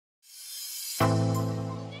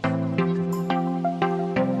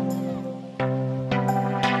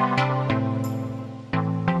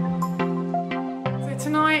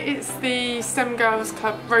Tonight it's the STEMGirls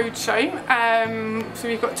Club Roadshow. So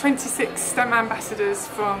we've got 26 STEM ambassadors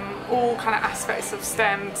from all kind of aspects of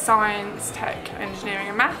STEM, science, tech, engineering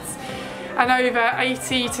and maths, and over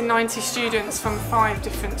 80 to 90 students from 5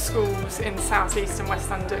 different schools in South East and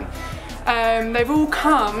West London. They've all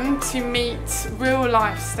come to meet real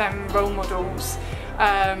life STEM role models,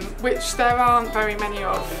 which there aren't very many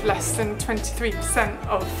of. Less than 23%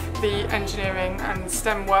 of the engineering and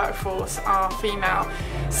STEM workforce are female.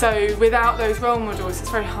 So without those role models, it's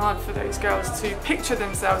very hard for those girls to picture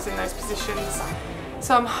themselves in those positions.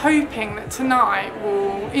 So I'm hoping that tonight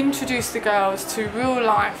we'll introduce the girls to real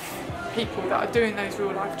life people that are doing those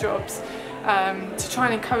real life jobs, to try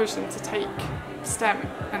and encourage them to take STEM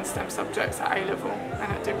and STEM subjects at A level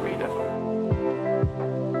and at degree level.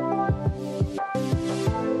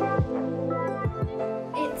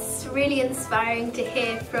 It's really inspiring to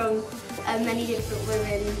hear from many different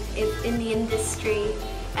women in the industry,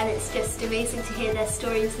 and it's just amazing to hear their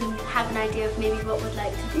stories and have an idea of maybe what we'd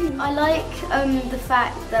like to do. I like the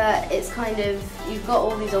fact that it's kind of, you've got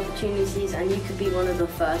all these opportunities and you could be one of the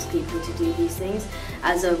first people to do these things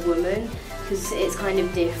as a woman, because it's kind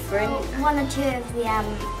of different. One or two of the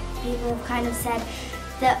people have kind of said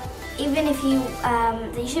that even if you,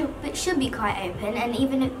 it should be quite open, and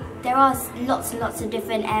even if there are lots and lots of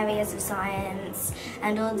different areas of science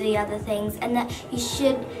and all the other things, and that you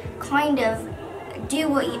should kind of do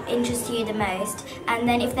what interests you the most, and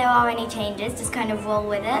then if there are any changes, just kind of roll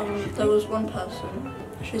with it. There was one person,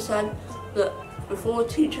 she said that before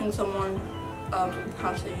teaching someone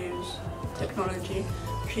how to use technology,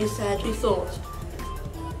 she said she thought,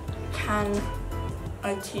 can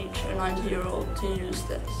I teach a 90-year-old to use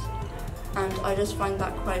this? And I just find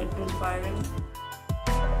that quite inspiring.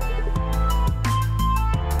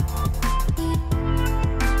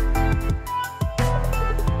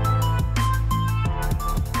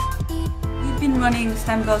 We've been running the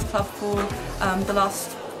STEMGirls Club for the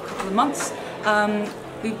last couple of months.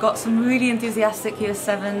 We've got some really enthusiastic Year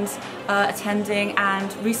 7s attending,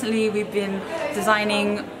 and recently we've been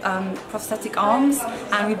designing prosthetic arms,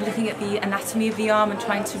 and we've been looking at the anatomy of the arm and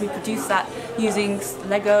trying to reproduce that using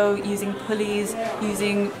Lego, using pulleys,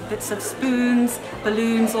 using bits of spoons,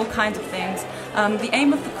 balloons, all kinds of things. The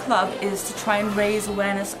aim of the club is to try and raise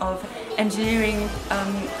awareness of engineering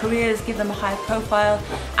careers, give them a higher profile,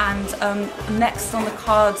 and next on the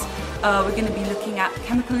cards we're going to be looking at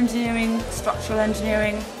chemical engineering, structural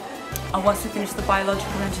engineering, and once we finish the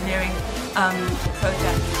biological engineering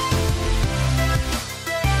project.